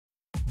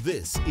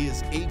This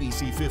is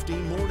ABC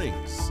 15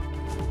 Mornings.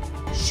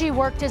 She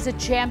worked as a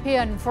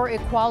champion for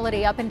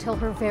equality up until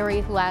her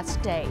very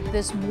last day.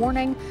 This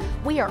morning,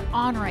 we are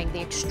honoring the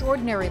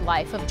extraordinary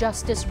life of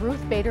Justice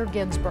Ruth Bader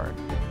Ginsburg.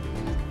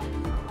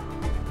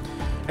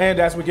 And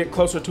as we get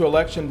closer to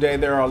Election Day,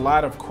 there are a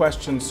lot of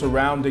questions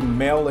surrounding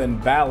mail-in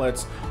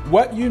ballots,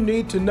 what you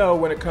need to know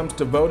when it comes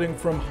to voting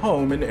from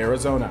home in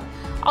Arizona.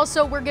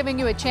 Also, we're giving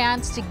you a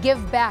chance to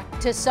give back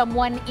to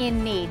someone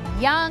in need,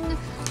 young,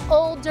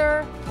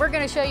 older. We're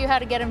going to show you how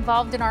to get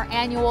involved in our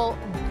annual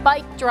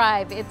bike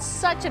drive. It's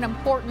such an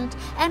important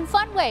and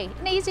fun way,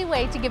 an easy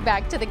way to give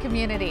back to the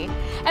community.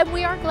 And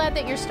we are glad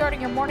that you're starting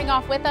your morning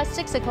off with us,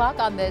 6 o'clock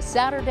on this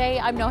Saturday.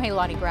 I'm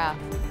Nohelani Graff.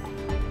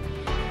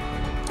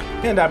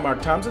 And I'm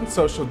Mark Thompson,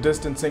 social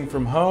distancing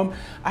from home.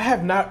 I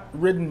have not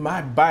ridden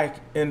my bike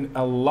in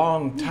a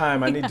long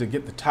time. I need to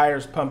get the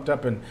tires pumped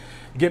up and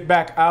get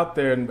back out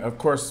there. And of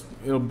course,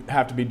 it'll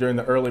have to be during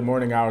the early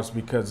morning hours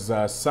because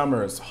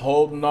summer is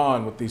holding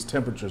on with these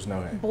temperatures,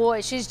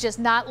 Boy, she's just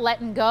not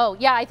letting go.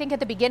 Yeah, I think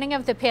at the beginning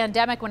of the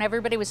pandemic, when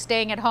everybody was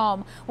staying at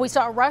home, we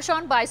saw a rush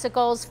on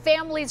bicycles,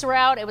 families were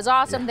out, it was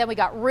awesome. Then we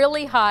got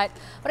really hot.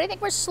 But I think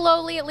we're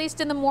slowly, at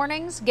least in the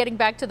mornings, getting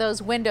back to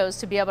those windows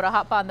to be able to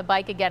hop on the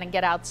bike again and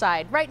get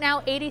outside. Right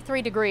now,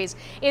 83 degrees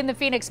in the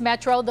Phoenix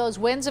metro. Those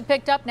winds have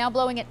picked up, now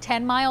blowing at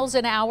 10 miles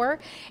an hour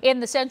in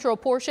the central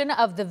portion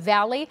of the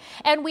valley.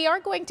 And we are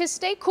going to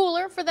stay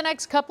cooler for the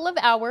next couple of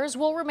hours.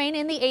 We'll remain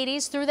in the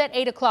 80s through that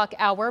 8 o'clock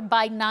hour.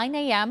 By 9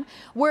 a.m.,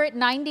 we're at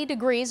 90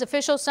 degrees.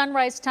 Official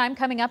sunrise time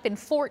coming up in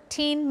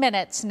 14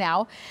 minutes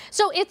now.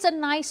 So it's a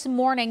nice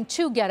morning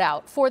to get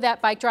out for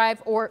that bike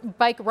drive, or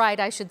bike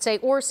ride, I should say,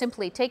 or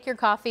simply take your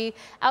coffee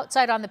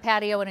outside on the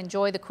patio and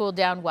enjoy the cool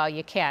down while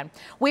you can.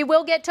 We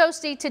will get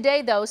toasty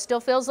today, though. Still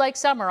feels like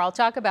summer. I'll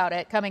talk about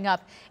it coming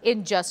up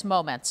in just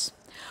moments.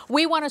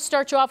 We want to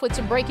start you off with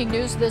some breaking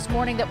news this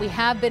morning that we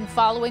have been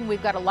following.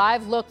 We've got a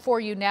live look for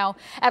you now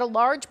at a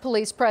large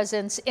police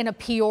presence in a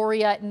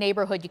Peoria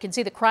neighborhood. You can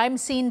see the crime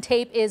scene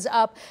tape is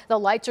up. The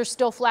lights are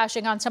still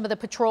flashing on some of the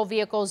patrol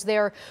vehicles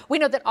there. We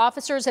know that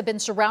officers have been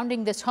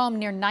surrounding this home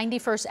near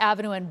 91st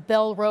Avenue and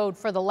Bell Road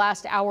for the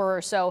last hour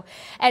or so.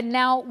 And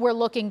now we're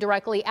looking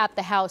directly at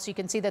the house. You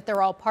can see that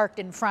they're all parked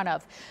in front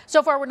of.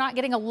 So far, we're not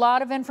getting a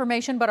lot of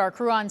information, but our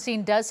crew on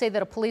scene does say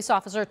that a police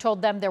officer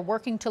told them they're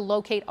working to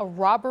locate a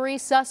robbery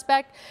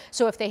suspect.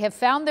 So if they have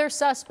found their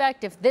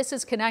suspect, if this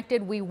is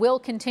connected, we will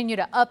continue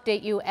to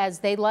update you as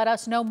they let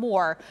us know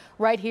more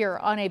right here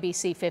on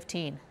ABC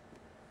 15.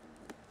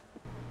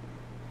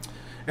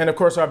 And of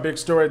course, our big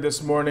story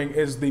this morning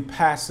is the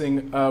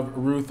passing of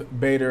Ruth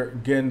Bader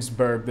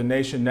Ginsburg. The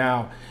nation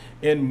now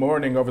in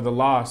mourning over the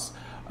loss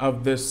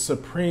of this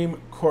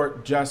Supreme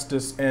Court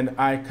justice and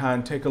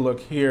icon. Take a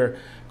look here.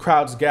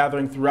 Crowds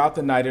gathering throughout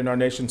the night in our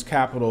nation's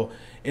capital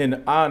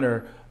in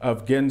honor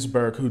of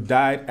Ginsburg, who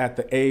died at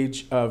the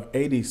age of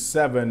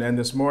 87. And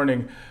this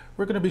morning,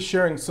 we're going to be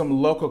sharing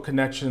some local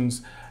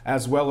connections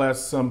as well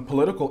as some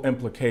political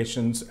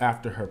implications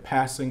after her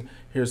passing.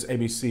 Here's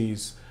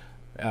ABC's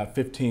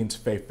 15's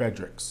Faith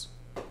Fredericks.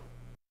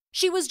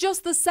 She was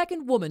just the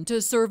second woman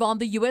to serve on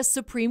the U.S.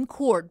 Supreme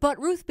Court, but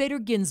Ruth Bader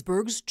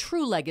Ginsburg's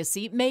true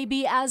legacy may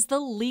be as the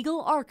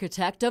legal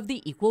architect of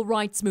the equal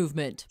rights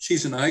movement.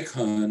 She's an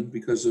icon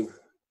because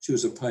she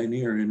was a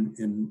pioneer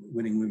in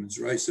winning women's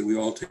rights that we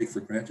all take for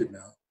granted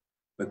now,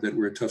 but that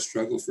were a tough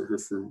struggle for her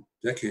for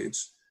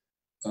decades.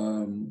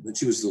 But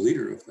she was the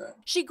leader of that.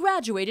 She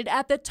graduated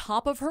at the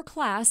top of her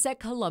class at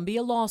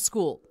Columbia Law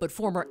School, but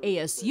former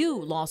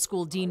ASU Law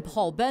School Dean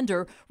Paul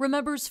Bender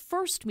remembers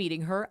first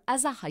meeting her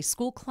as a high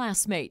school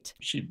classmate.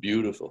 She's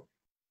beautiful,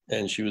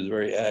 and she was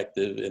very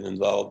active and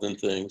involved in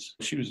things.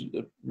 She was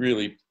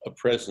really a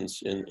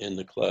presence in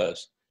the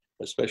class,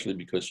 especially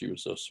because she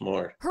was so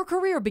smart. Her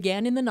career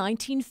began in the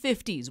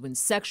 1950s when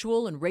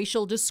sexual and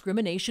racial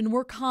discrimination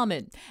were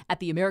common. At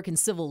the American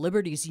Civil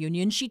Liberties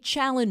Union, she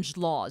challenged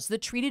laws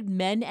that treated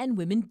men and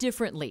women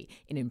differently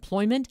in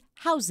employment,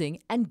 housing,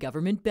 and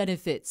government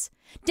benefits.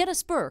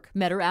 Dennis Burke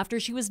met her after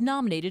she was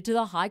nominated to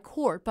the High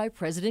Court by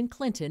President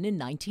Clinton in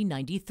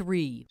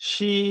 1993.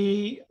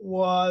 She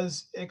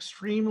was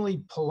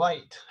extremely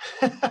polite.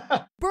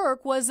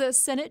 Burke was a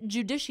Senate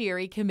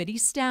Judiciary Committee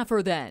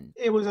staffer then.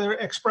 It was an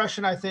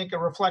expression, I think, a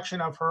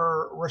reflection of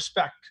her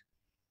respect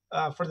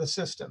for the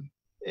system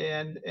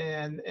and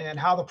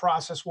how the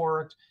process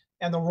worked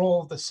and the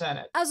role of the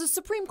Senate. As a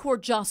Supreme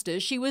Court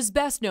justice, she was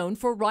best known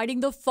for writing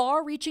the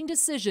far-reaching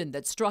decision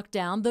that struck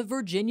down the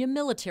Virginia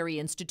Military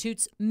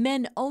Institute's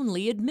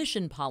men-only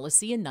admission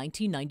policy in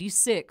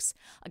 1996,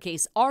 a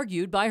case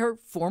argued by her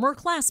former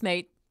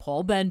classmate,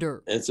 Paul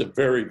Bender. It's a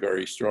very,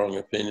 very strong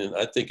opinion.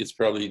 I think it's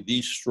probably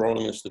the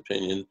strongest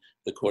opinion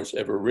the court's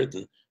ever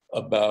written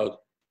about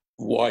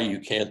why you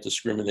can't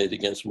discriminate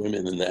against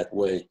women in that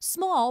way.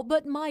 Small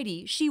but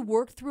mighty, she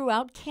worked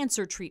throughout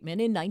cancer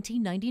treatment in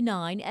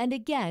 1999 and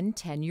again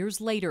 10 years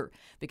later,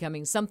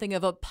 becoming something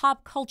of a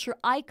pop culture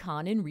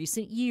icon in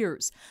recent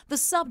years, the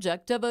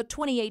subject of a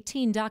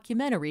 2018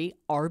 documentary,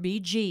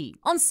 RBG.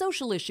 On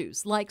social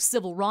issues like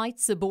civil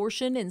rights,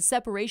 abortion, and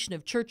separation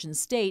of church and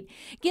state,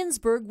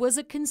 Ginsburg was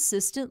a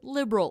consistent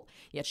liberal,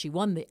 yet she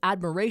won the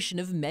admiration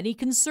of many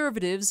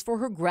conservatives for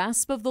her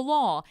grasp of the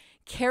law,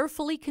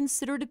 carefully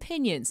considered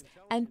opinions,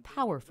 and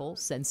powerful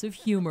sense of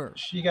humor.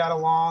 She got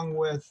along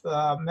with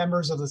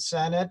members of the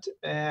Senate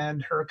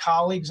and her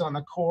colleagues on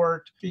the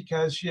court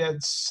because she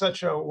had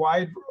such a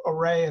wide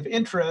array of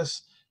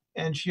interests,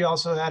 and she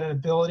also had an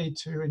ability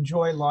to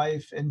enjoy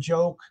life and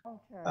joke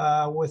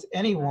with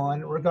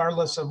anyone,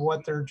 regardless of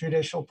what their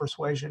judicial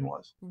persuasion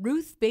was.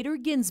 Ruth Bader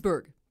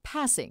Ginsburg,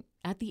 passing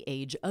at the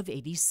age of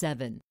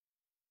 87.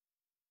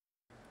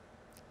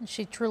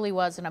 She truly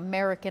was an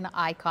American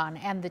icon,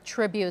 and the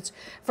tributes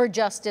for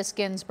Justice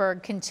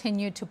Ginsburg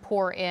continue to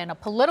pour in. A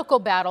political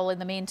battle, in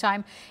the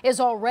meantime, is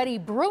already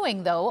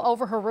brewing, though,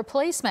 over her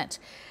replacement.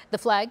 The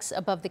flags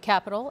above the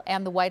Capitol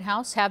and the White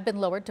House have been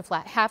lowered to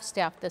flat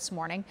half-staff this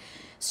morning.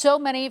 So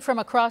many from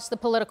across the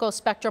political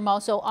spectrum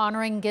also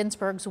honoring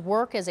Ginsburg's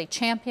work as a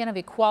champion of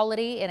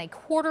equality in a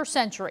quarter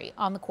century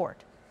on the court.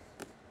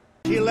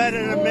 She led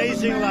an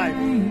amazing life.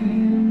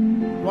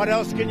 What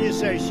else can you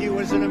say? She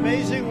was an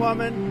amazing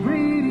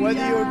woman.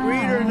 Whether you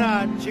agreed or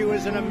not, she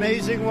was an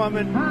amazing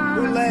woman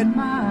who led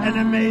an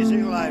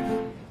amazing life.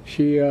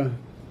 She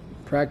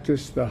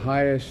practiced the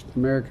highest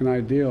American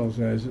ideals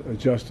as a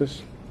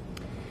justice,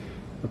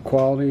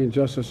 equality and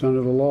justice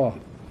under the law.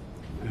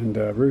 And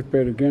Ruth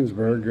Bader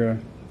Ginsburg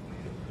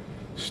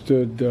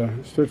stood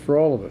for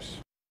all of us.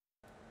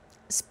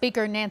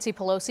 Speaker Nancy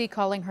Pelosi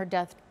calling her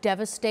death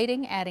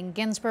devastating, adding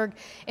Ginsburg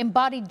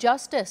embodied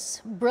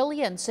justice,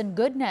 brilliance, and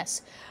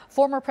goodness.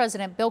 Former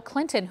President Bill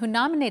Clinton, who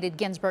nominated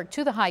Ginsburg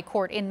to the High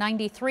Court in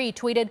 '93,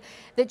 tweeted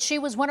that she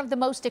was one of the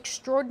most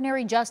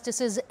extraordinary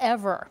justices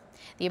ever.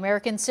 The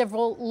American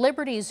Civil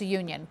Liberties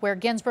Union, where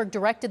Ginsburg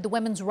directed the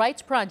Women's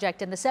Rights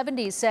Project in the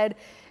 '70s, said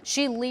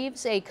she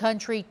leaves a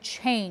country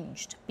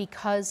changed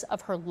because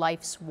of her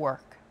life's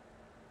work.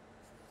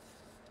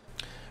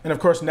 And of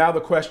course, now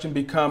the question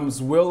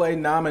becomes, will a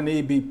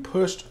nominee be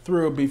pushed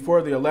through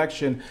before the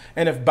election?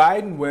 And if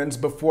Biden wins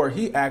before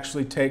he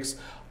actually takes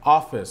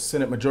office?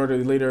 Senate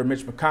Majority Leader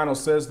Mitch McConnell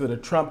says that a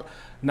Trump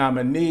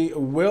nominee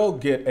will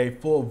get a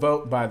full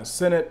vote by the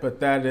Senate,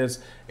 but that is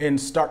in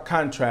stark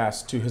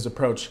contrast to his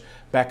approach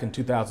back in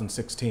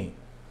 2016.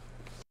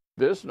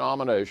 This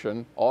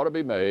nomination ought to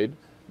be made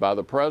by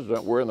the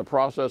president we're in the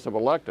process of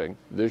electing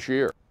this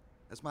year.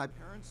 As my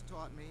parents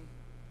taught me,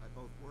 by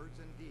both words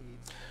and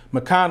deeds.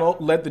 McConnell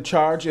led the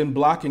charge in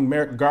blocking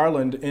Merrick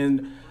Garland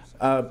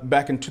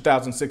back in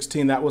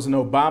 2016. That was an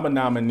Obama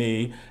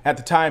nominee. At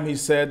the time, he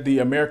said the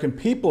American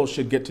people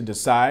should get to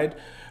decide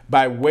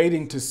by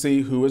waiting to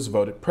see who is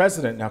voted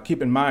president. Now,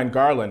 keep in mind,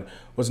 Garland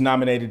was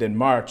nominated in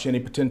March. Any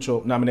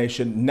potential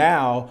nomination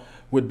now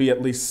would be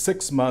at least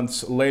 6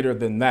 months later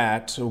than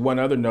that. One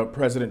other note,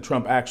 President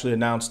Trump actually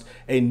announced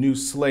a new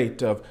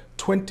slate of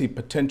 20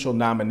 potential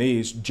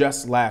nominees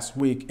just last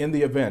week in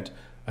the event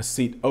a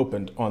seat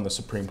opened on the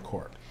Supreme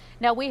Court.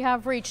 Now, we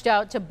have reached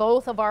out to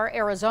both of our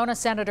Arizona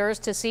senators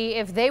to see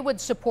if they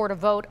would support a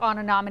vote on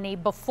a nominee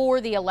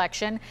before the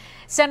election.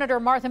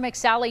 Senator Martha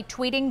McSally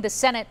tweeting the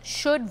Senate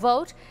should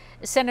vote.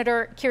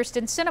 Senator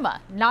Kyrsten Sinema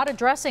not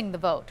addressing the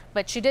vote,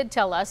 but she did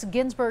tell us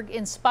Ginsburg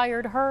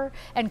inspired her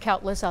and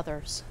countless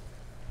others.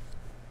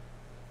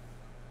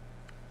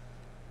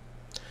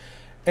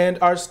 And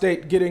our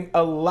state getting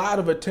a lot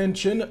of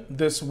attention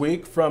this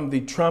week from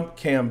the Trump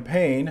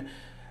campaign,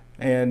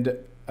 and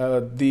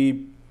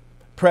the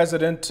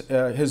president,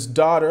 his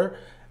daughter,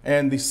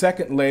 and the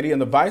second lady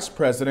and the vice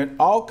president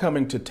all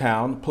coming to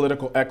town.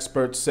 Political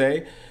experts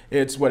say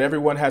it's what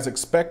everyone has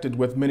expected,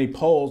 with many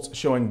polls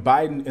showing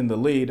Biden in the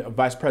lead.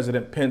 Vice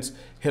President Pence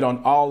hit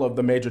on all of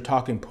the major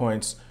talking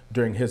points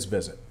during his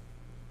visit.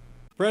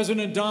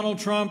 President Donald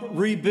Trump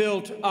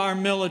rebuilt our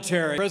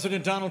military.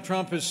 President Donald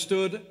Trump has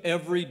stood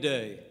every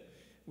day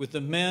with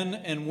the men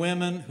and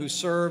women who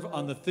serve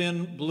on the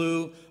thin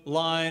blue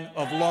line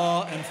of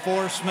law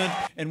enforcement,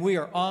 and we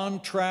are on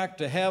track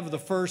to have the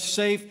first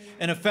safe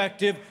and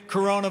effective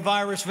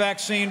coronavirus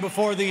vaccine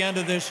before the end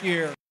of this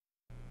year.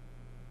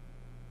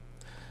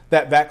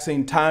 That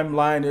vaccine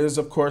timeline is,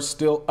 of course,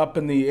 still up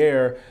in the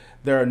air.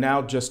 There are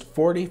now just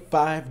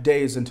 45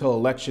 days until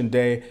Election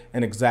Day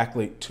and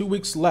exactly 2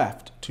 weeks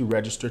left to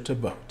register to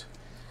vote.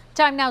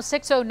 Time now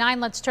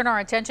 6:09. Let's turn our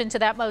attention to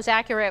that most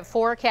accurate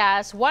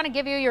forecast. Want to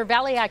give you your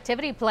Valley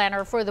Activity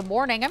Planner for the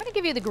morning. I'm going to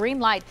give you the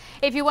green light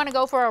if you want to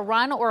go for a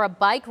run or a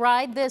bike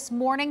ride this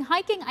morning.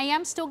 Hiking, I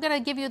am still going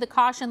to give you the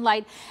caution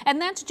light,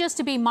 and that's just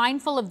to be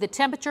mindful of the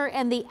temperature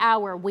and the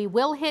hour. We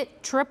will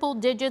hit triple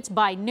digits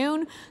by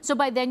noon, so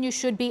by then you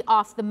should be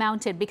off the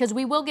mountain because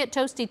we will get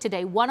toasty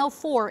today.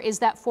 104 is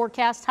that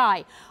forecast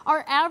high.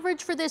 Our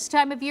average for this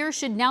time of year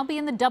should now be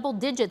in the double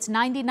digits,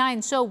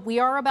 99, so we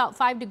are about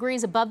 5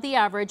 degrees above the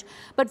average. average.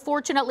 But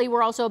fortunately,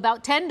 we're also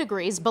about 10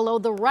 degrees below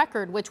the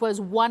record, which was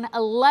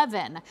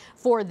 111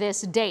 for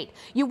this date.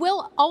 You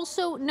will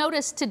also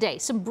notice today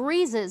some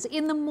breezes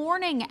in the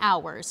morning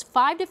hours,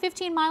 5 to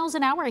 15 miles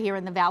an hour here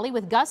in the valley,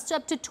 with gusts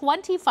up to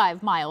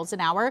 25 miles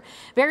an hour.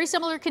 Very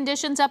similar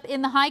conditions up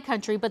in the high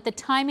country, but the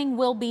timing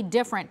will be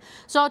different.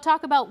 So I'll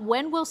talk about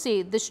when we'll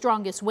see the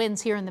strongest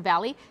winds here in the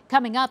valley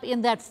coming up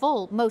in that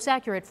full, most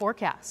accurate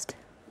forecast.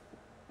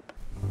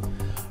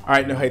 All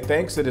right, no, hey,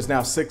 thanks. It is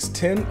now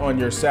 6:10 on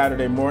your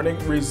Saturday morning.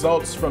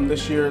 Results from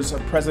this year's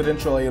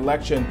presidential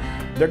election,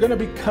 they're going to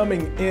be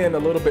coming in a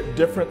little bit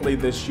differently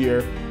this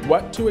year.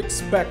 What to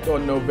expect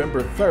on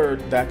November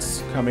 3rd,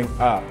 that's coming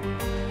up.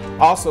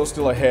 Also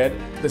still ahead,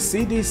 the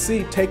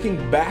CDC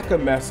taking back a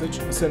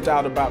message sent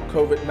out about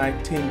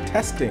COVID-19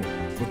 testing.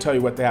 We'll tell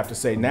you what they have to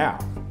say now.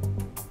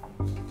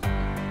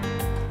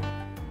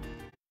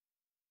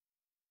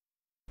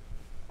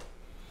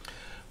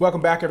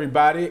 Welcome back,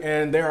 everybody.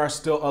 And there are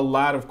still a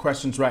lot of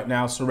questions right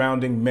now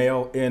surrounding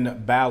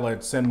mail-in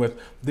ballots. And with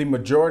the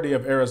majority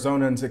of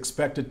Arizonans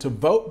expected to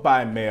vote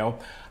by mail,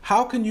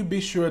 how can you be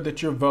sure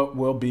that your vote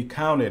will be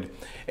counted?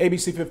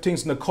 ABC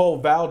 15's Nicole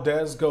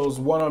Valdez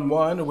goes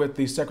one-on-one with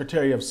the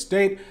Secretary of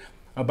State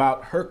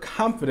about her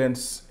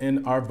confidence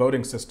in our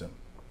voting system.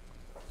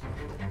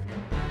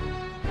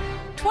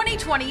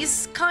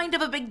 2020's kind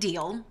of a big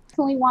deal.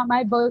 I want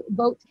my vote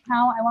to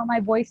count. I want my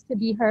voice to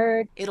be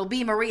heard. It'll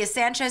be Maria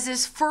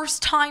Sanchez's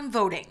first time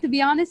voting. To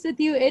be honest with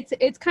you,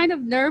 it's kind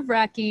of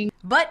nerve-wracking.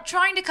 But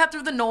trying to cut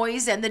through the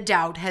noise and the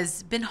doubt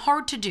has been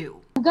hard to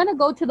do. I'm gonna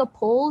go to the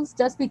polls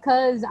just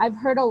because I've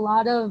heard a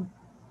lot of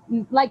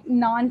like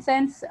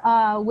nonsense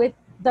with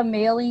the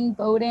mailing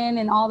voting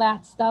and all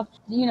that stuff,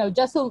 you know,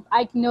 just so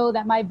I know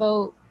that my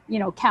vote, you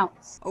know,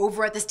 counts.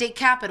 Over at the state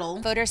capitol,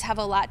 voters have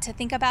a lot to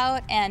think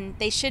about and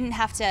they shouldn't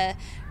have to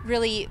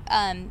really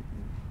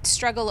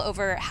struggle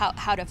over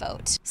how to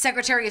vote.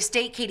 Secretary of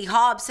State Katie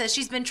Hobbs says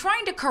she's been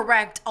trying to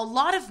correct a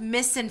lot of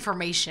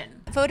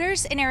misinformation.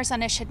 Voters in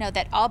Arizona should know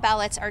that all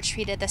ballots are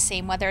treated the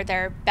same, whether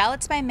they're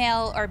ballots by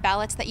mail or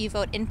ballots that you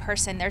vote in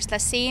person. There's the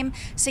same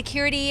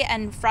security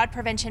and fraud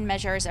prevention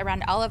measures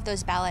around all of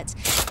those ballots.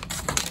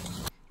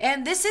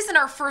 And this isn't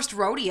our first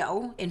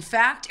rodeo. In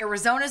fact,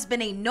 Arizona's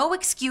been a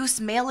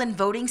no-excuse mail-in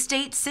voting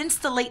state since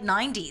the late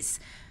 90s.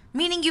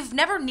 Meaning you've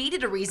never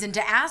needed a reason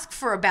to ask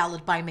for a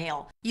ballot by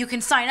mail. You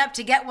can sign up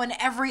to get one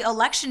every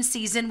election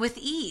season with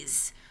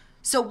ease.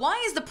 So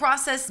why is the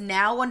process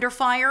now under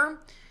fire?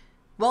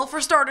 Well, for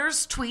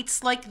starters,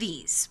 tweets like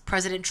these.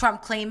 President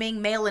Trump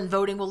claiming mail-in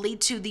voting will lead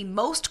to the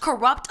most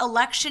corrupt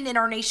election in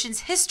our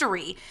nation's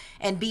history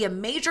and be a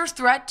major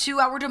threat to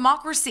our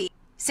democracy.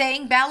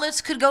 Saying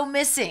ballots could go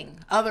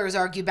missing. Others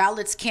argue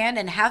ballots can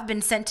and have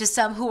been sent to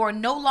some who are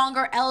no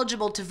longer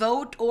eligible to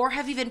vote or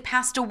have even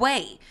passed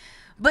away.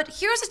 But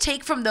here's a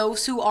take from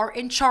those who are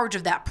in charge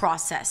of that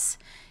process.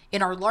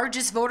 In our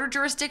largest voter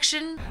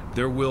jurisdiction,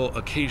 there will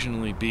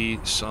occasionally be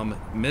some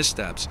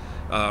missteps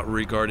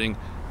regarding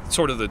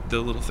sort of the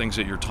little things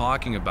that you're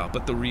talking about.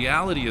 But the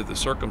reality of the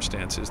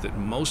circumstance is that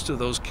most of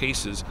those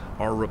cases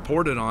are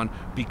reported on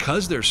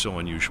because they're so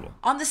unusual.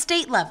 On the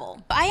state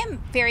level, I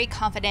am very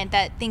confident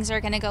that things are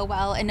going to go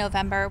well in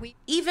November.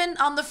 Even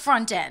on the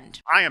front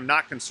end, I am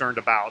not concerned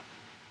about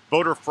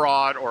voter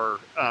fraud or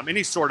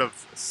any sort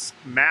of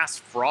mass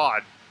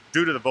fraud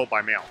due to the vote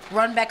by mail.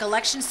 Runbeck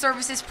Election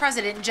Services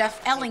President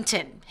Jeff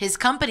Ellington, his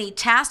company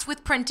tasked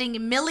with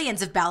printing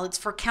millions of ballots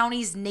for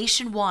counties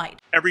nationwide.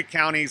 Every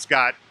county's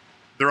got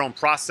their own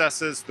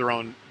processes, their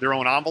own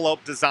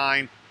envelope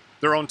design,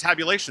 their own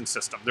tabulation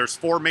system. There's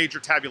 4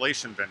 major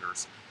tabulation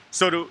vendors.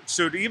 So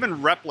to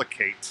even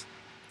replicate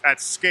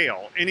at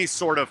scale any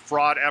sort of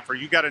fraud effort,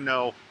 you got to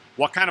know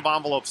what kind of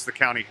envelopes the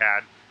county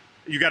had.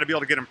 You got to be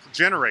able to get them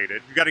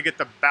generated. You got to get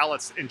the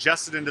ballots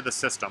ingested into the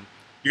system.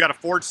 You got to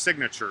forge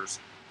signatures.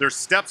 There's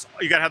steps.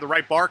 You got to have the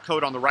right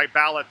barcode on the right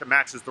ballot that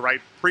matches the right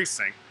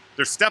precinct.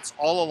 There's steps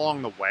all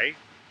along the way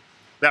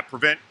that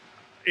prevent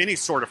any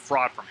sort of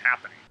fraud from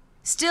happening.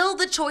 Still,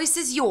 the choice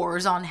is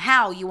yours on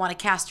how you want to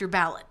cast your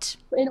ballot.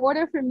 In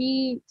order for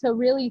me to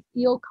really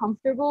feel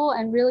comfortable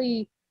and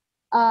really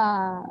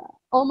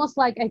almost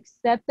like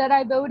accept that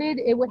I voted,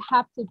 it would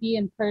have to be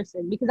in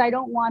person, because I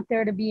don't want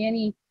there to be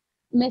any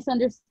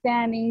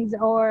misunderstandings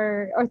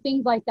or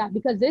things like that,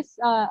 because this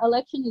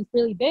election is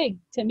really big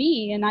to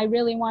me and I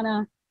really want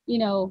to, you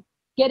know,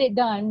 get it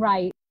done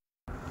right.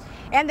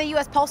 And the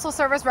U.S. Postal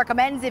Service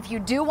recommends if you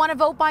do want to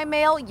vote by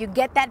mail, you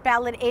get that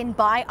ballot in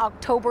by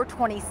October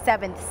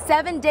 27th,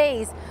 7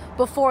 days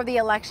before the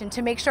election,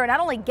 to make sure it not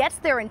only gets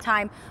there in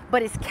time,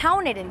 but is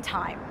counted in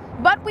time.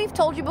 But we've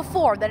told you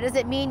before, that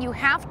doesn't mean you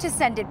have to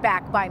send it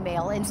back by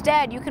mail.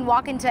 Instead, you can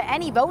walk into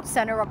any vote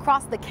center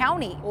across the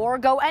county or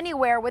go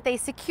anywhere with a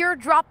secure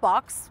drop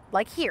box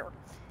like here.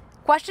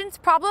 Questions,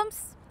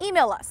 problems?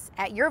 Email us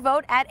at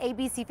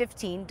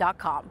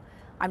yourvote@abc15.com.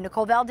 I'm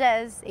Nicole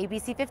Valdez,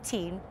 ABC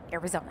 15,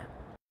 Arizona.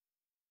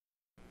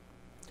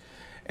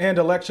 And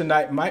election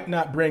night might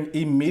not bring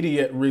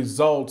immediate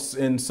results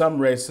in some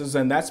races,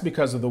 and that's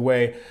because of the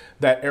way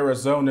that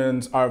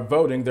Arizonans are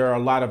voting. There are a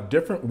lot of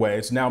different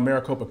ways. Now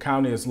Maricopa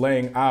County is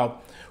laying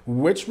out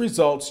which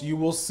results you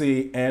will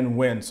see and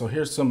when. So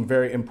here's some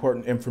very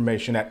important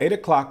information. At 8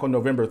 o'clock on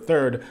November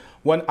 3rd,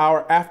 1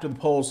 hour after the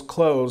polls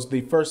close,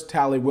 the first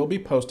tally will be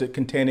posted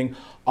containing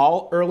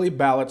all early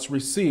ballots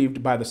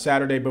received by the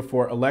Saturday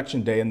before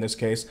Election Day, in this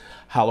case,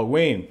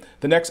 Halloween.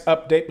 The next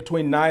update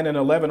between 9 and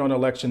 11 on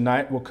Election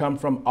night will come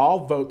from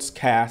all votes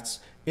cast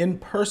in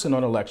person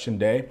on Election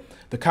Day.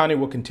 The county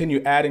will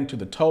continue adding to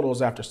the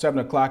totals after 7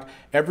 o'clock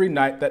every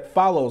night that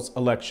follows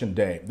Election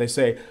Day. They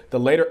say the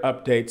later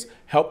updates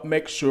help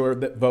make sure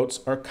that votes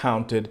are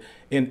counted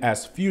in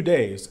as few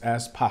days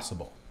as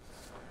possible.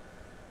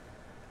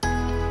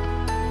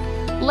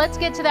 Let's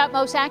get to that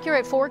most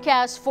accurate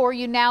forecast for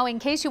you now in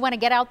case you want to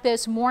get out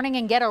this morning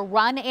and get a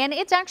run. And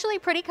it's actually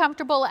pretty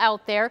comfortable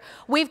out there.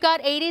 We've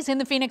got 80s in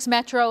the Phoenix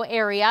metro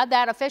area.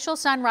 That official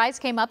sunrise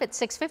came up at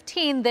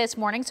 6:15 this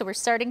morning, so we're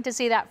starting to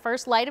see that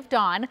first light of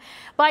dawn.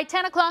 By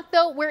 10 o'clock,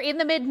 though, we're in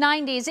the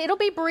mid-90s. It'll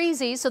be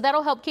breezy, so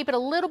that'll help keep it a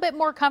little bit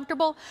more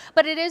comfortable,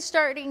 but it is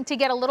starting to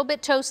get a little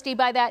bit toasty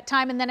by that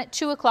time. And then at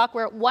 2 o'clock,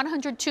 we're at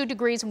 102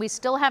 degrees, and we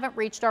still haven't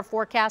reached our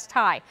forecast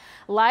high.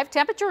 Live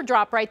temperature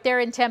drop right there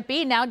in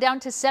Tempe, now down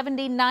to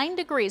 79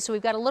 degrees. So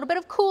we've got a little bit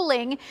of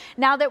cooling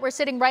now that we're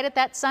sitting right at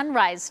that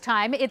sunrise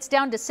time. It's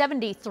down to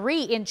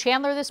 73 in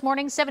Chandler this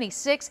morning,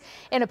 76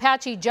 in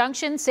Apache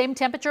Junction, same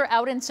temperature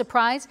out in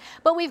Surprise,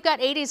 but we've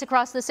got 80s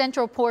across the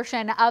central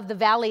portion of the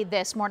valley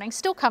this morning,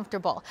 still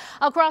comfortable.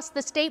 Across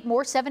the state,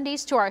 more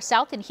 70s to our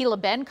south in Gila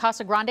Bend,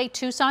 Casa Grande,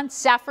 Tucson,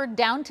 Safford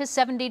down to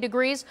 70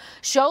 degrees.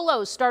 Show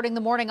lows starting the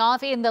morning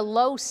off in the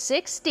low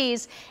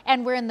 60s,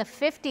 and we're in the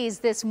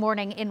 50s this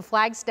morning in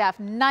Flagstaff,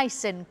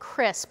 nice and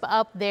crisp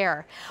up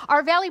there.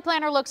 Our valley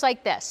planner looks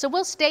like this. So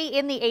we'll stay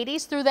in the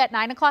 80s through that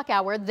 9 o'clock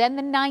hour. Then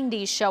the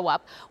 90s show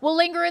up. We'll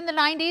linger in the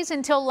 90s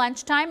until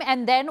lunchtime,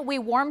 and then we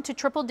warm to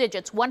triple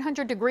digits,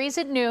 100 degrees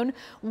at noon,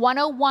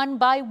 101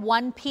 by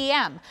 1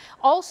 p.m.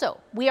 Also,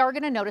 we are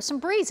going to notice some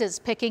breezes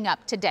picking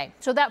up today.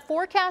 So that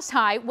forecast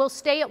high will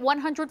stay at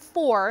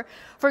 104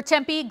 for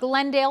Tempe,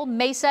 Glendale,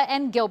 Mesa,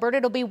 and Gilbert.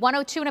 It'll be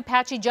 102 in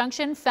Apache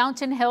Junction,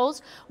 Fountain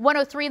Hills,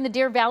 103 in the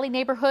Deer Valley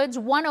neighborhoods,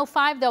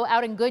 105 though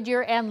out in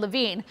Goodyear and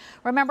Levine.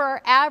 Remember,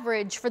 our average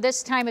for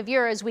this time of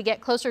year as we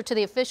get closer to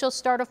the official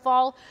start of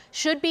fall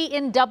should be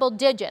in double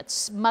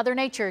digits. Mother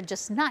Nature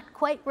just not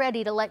quite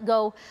ready to let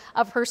go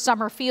of her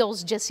summer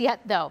feels just yet,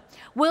 though.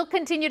 We'll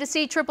continue to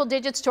see triple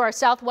digits to our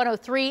south,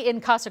 103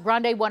 in Casa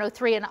Grande,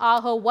 103 in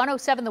Ajo,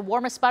 107 the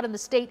warmest spot in the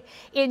state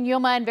in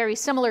Yuma, and very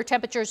similar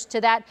temperatures to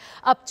that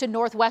up to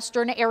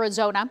northwestern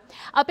Arizona.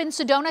 Up in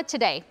Sedona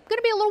today, going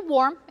to be a little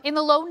warm in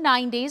the low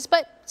 90s,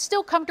 but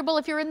still comfortable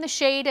if you're in the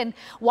shade and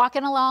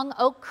walking along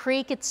Oak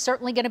Creek. It's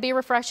certainly going to be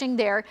refreshing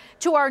there.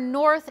 To our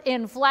north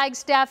in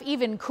Flagstaff,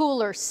 even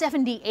cooler,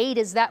 78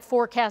 is that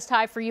forecast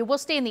high for you. We'll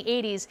stay in the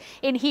 80s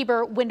in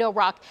Heber, Window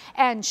Rock,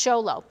 and Show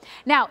Low.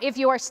 Now, if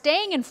you are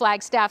staying in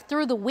Flagstaff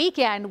through the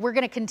weekend, we're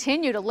going to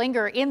continue to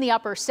linger in the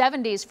upper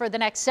 70s for the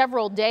next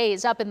several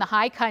days up in the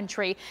high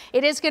country.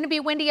 It is going to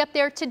be windy up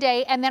there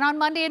today, and then on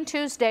Monday and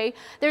Tuesday,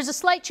 there's a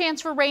slight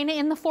chance for rain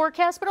in the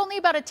forecast, but only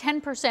about a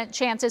 10%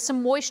 chance as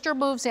some moisture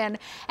moves in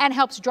and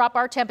helps drop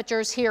our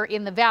temperatures here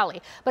in the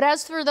valley. But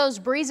as for those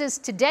breezes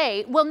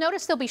today, we'll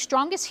notice they'll be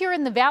strongest here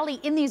in the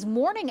valley in these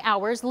morning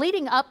hours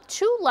leading up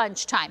to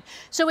lunchtime.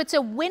 So it's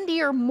a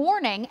windier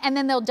morning, and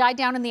then they'll die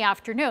down in the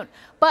afternoon.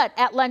 But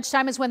at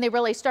lunchtime is when they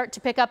really start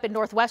to pick up in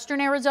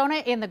northwestern Arizona,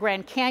 in the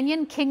Grand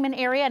Canyon, Kingman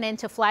area, and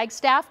into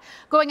Flagstaff,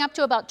 going up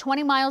to about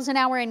 20 miles an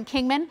hour in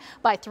Kingman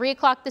by 3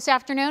 o'clock this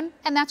afternoon.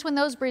 And that's when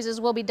those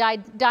breezes will be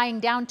dying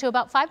down to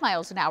about 5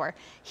 miles an hour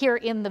here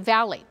in the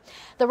valley.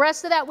 The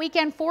rest of that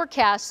weekend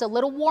forecast, a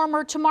little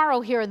warmer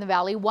tomorrow here in the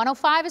valley.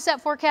 105 is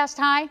that forecast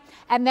high,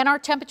 and then our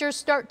temperatures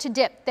start to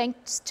dip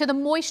thanks to the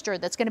moisture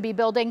that's going to be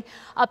building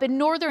up in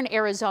northern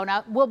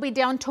Arizona. We'll be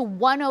down to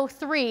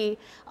 103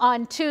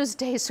 on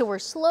Tuesday, so we're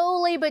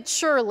slowly but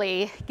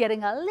surely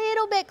getting a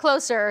little bit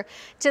closer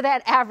to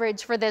that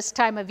average for this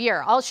time of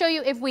year. I'll show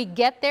you if we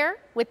get there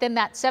within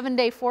that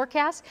 7-day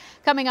forecast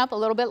coming up a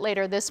little bit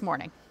later this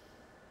morning.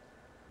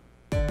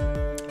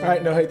 All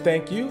right, no, hey,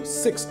 thank you.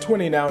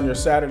 6:20 now on your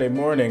Saturday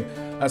morning.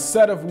 A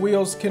set of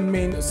wheels can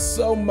mean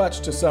so much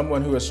to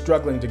someone who is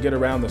struggling to get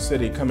around the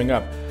city. Coming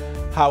up,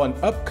 how an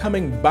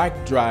upcoming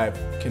bike drive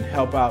can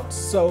help out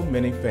so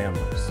many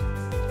families.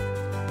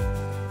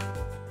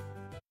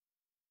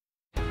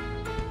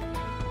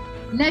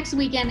 Next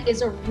weekend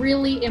is a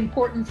really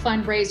important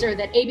fundraiser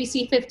that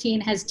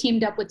ABC15 has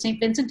teamed up with St.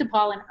 Vincent de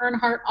Paul and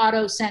Earnhardt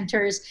Auto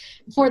Centers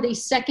for the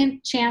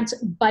Second Chance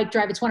Bike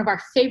Drive. It's one of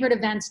our favorite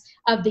events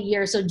of the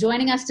year. So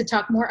joining us to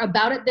talk more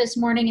about it this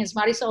morning is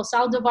Marisol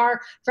Saldivar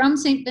from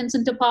St.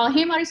 Vincent de Paul.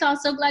 Hey, Marisol,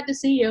 so glad to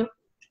see you.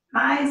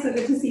 Hi, so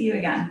good to see you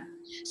again.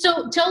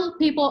 So tell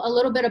people a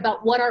little bit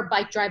about what our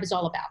bike drive is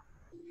all about.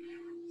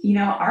 You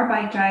know, our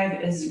bike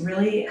drive is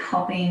really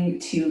helping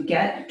to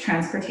get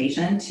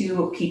transportation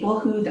to people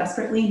who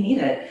desperately need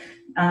it.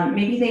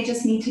 Maybe they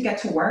just need to get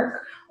to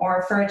work,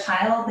 or for a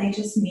child, they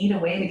just need a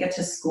way to get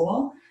to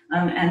school.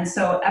 And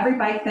so every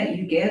bike that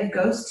you give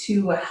goes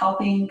to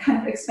helping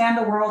kind of expand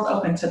the world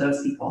open to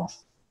those people.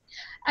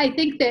 I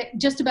think that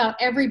just about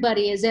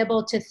everybody is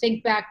able to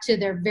think back to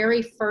their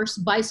very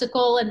first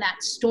bicycle and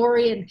that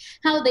story and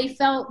how they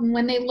felt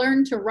when they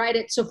learned to ride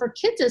it. So for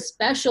kids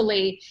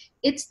especially,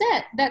 it's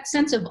that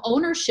sense of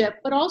ownership,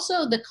 but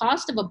also the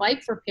cost of a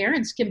bike for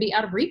parents can be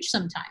out of reach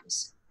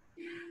sometimes.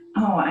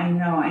 Oh, I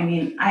know. I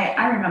mean,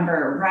 I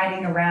remember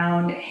riding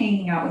around,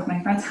 hanging out with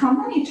my friends. How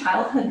many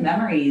childhood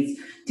memories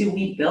do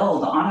we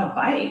build on a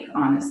bike,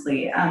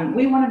 honestly?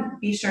 We want to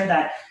be sure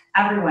that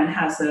everyone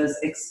has those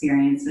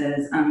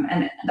experiences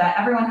and that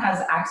everyone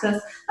has access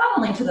not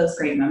only to those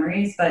great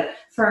memories, but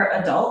for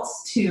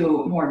adults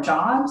to more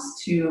jobs,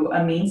 to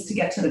a means to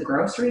get to the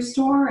grocery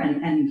store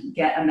and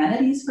get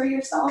amenities for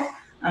yourself.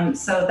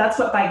 So that's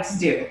what bikes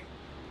do.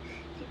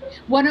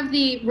 One of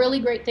the really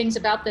great things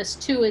about this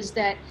too is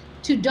that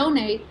to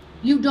donate,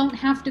 you don't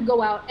have to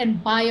go out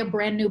and buy a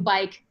brand new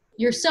bike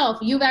yourself.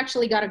 You've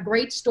actually got a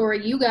great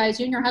story. You guys,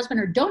 you and your husband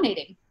are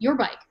donating your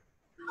bike.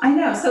 I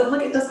know. So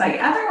look at this bike.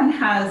 Everyone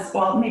has,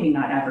 well, maybe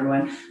not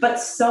everyone, but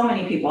so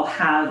many people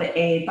have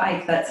a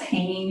bike that's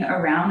hanging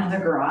around in their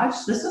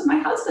garage. This was my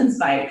husband's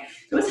bike.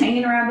 It was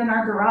hanging around in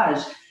our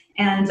garage.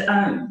 And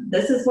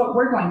this is what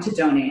we're going to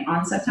donate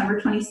on September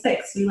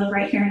 26th. We live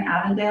right here in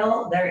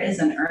Avondale. There is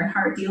an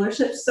Earnhardt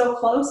dealership so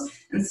close.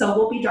 And so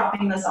we'll be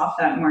dropping this off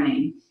that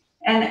morning.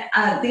 And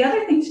the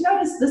other thing to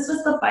notice, this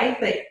was the bike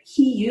that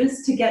he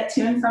used to get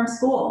to and from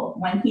school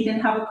when he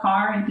didn't have a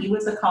car and he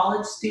was a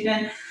college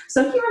student.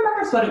 So he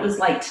remembers what it was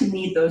like to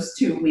need those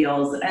two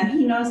wheels. And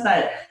he knows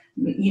that,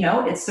 you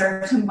know, it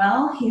served him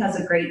well. He has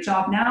a great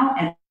job now,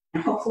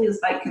 and hopefully this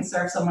bike can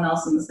serve someone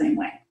else in the same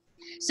way.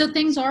 So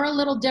things are a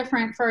little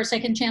different for our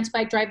Second Chance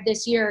Bike Drive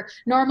this year.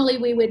 Normally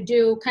we would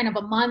do kind of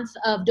a month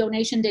of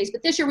donation days,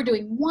 but this year we're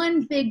doing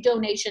one big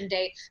donation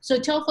day. So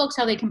tell folks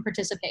how they can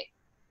participate.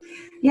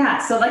 Yeah,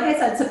 so like I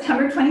said,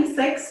 September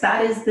 26th,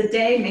 that is the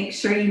day. Make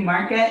sure you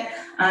mark it.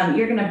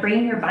 You're going to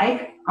bring your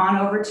bike on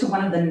over to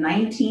one of the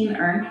 19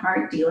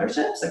 Earnhardt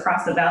dealerships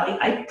across the valley.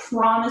 I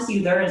promise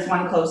you there is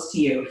one close to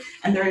you,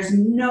 and there is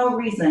no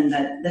reason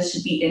that this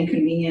should be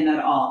inconvenient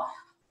at all.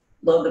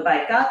 Load the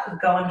bike up,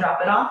 go and drop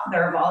it off.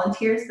 There are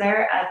volunteers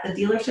there at the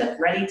dealership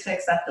ready to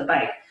accept the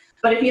bike.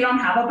 But if you don't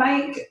have a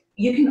bike,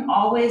 you can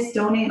always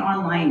donate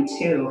online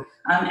too.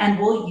 And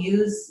we'll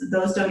use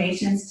those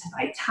donations to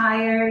buy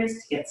tires,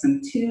 to get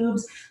some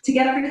tubes, to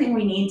get everything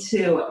we need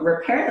to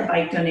repair the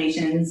bike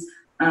donations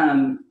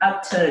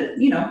up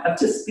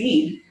to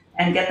speed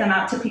and get them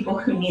out to people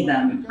who need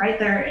them right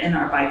there in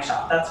our bike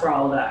shop. That's where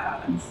all of that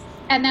happens.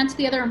 And that's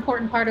the other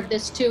important part of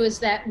this too, is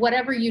that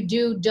whatever you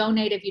do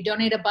donate, if you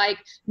donate a bike,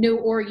 new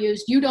or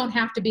used, you don't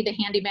have to be the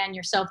handyman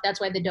yourself. That's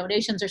why the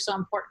donations are so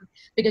important,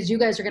 because you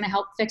guys are going to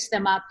help fix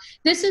them up.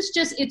 This is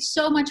just, it's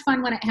so much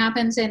fun when it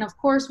happens. And of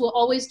course, we'll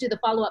always do the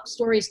follow-up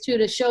stories too,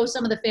 to show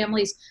some of the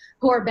families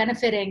who are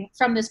benefiting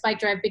from this bike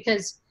drive,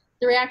 because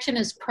the reaction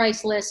is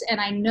priceless. And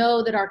I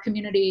know that our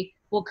community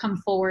will come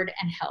forward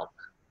and help.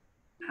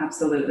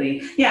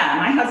 Absolutely. Yeah,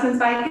 my husband's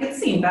bike, it's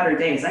seen better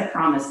days, I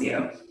promise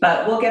you.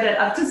 But we'll get it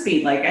up to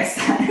speed, like I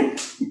said.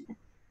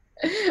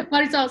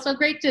 Marisol, so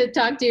great to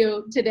talk to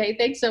you today.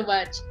 Thanks so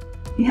much.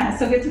 Yeah,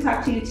 so good to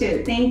talk to you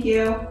too. Thank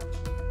you.